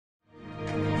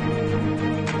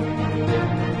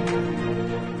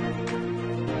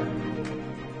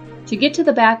To get to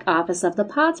the back office of the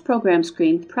PODS program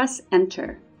screen, press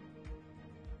Enter.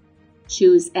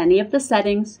 Choose any of the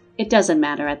settings. It doesn't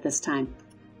matter at this time.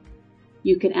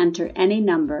 You can enter any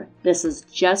number. This is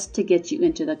just to get you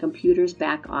into the computer's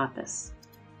back office.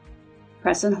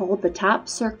 Press and hold the top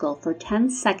circle for 10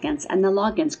 seconds and the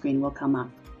login screen will come up.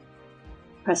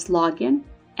 Press Login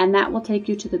and that will take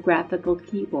you to the graphical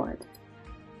keyboard.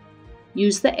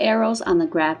 Use the arrows on the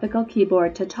graphical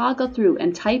keyboard to toggle through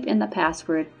and type in the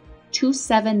password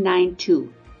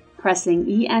 2792,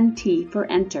 pressing ENT for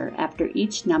Enter after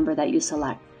each number that you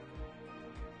select.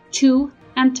 2,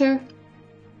 Enter.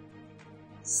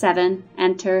 7,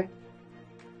 Enter.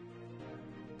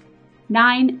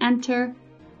 9, Enter.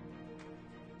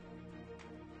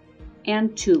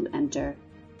 And 2, Enter.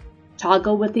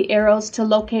 Toggle with the arrows to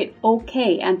locate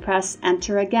OK and press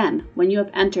Enter again when you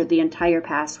have entered the entire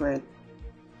password.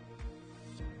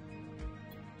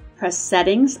 Press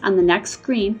Settings on the next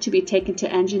screen to be taken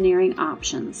to Engineering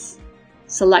Options.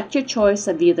 Select your choice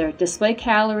of either Display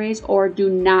Calories or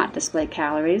Do Not Display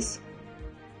Calories,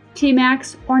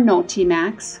 Tmax or No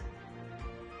Tmax.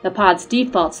 The POD's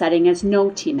default setting is No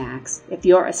Tmax. If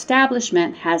your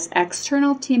establishment has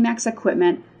external Tmax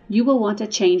equipment, you will want to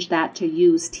change that to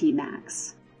Use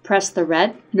Tmax. Press the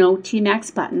red No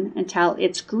Tmax button until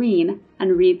it's green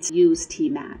and reads Use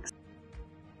Tmax.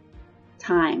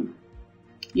 Time.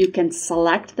 You can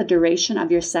select the duration of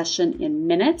your session in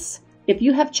minutes if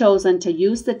you have chosen to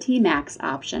use the Tmax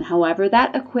option. However,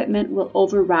 that equipment will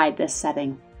override this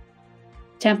setting.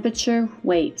 Temperature,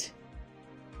 weight.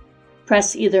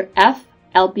 Press either F,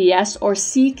 LBS, or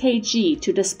CKG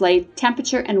to display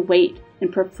temperature and weight in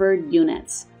preferred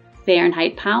units,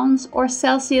 Fahrenheit pounds or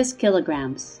Celsius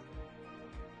kilograms.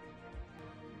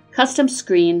 Custom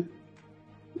screen.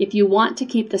 If you want to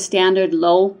keep the standard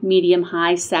low, medium,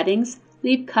 high settings,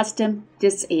 leave Custom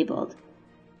disabled.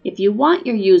 If you want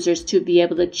your users to be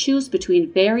able to choose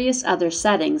between various other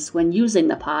settings when using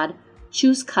the pod,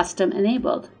 choose Custom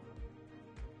enabled.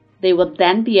 They will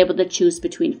then be able to choose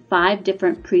between 5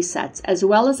 different presets as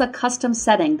well as a custom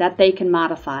setting that they can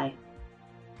modify.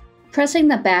 Pressing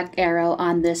the back arrow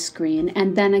on this screen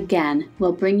and then again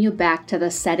will bring you back to the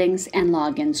Settings and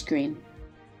Login screen.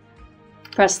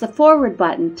 Press the forward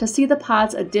button to see the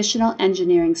pod's additional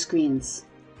engineering screens.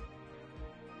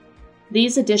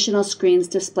 These additional screens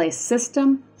display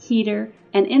system, heater,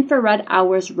 and infrared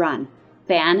hours run,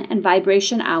 fan and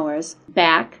vibration hours,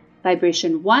 back,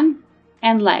 vibration 1,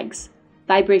 and legs,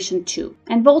 vibration 2,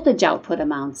 and voltage output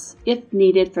amounts, if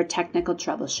needed for technical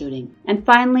troubleshooting. And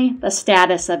finally, the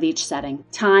status of each setting,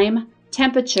 time,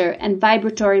 temperature, and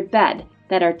vibratory bed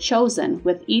that are chosen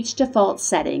with each default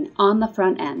setting on the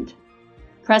front end.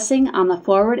 Pressing on the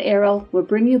forward arrow will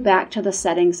bring you back to the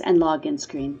Settings and Login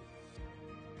screen.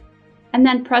 And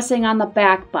then pressing on the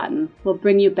back button will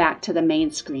bring you back to the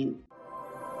main screen.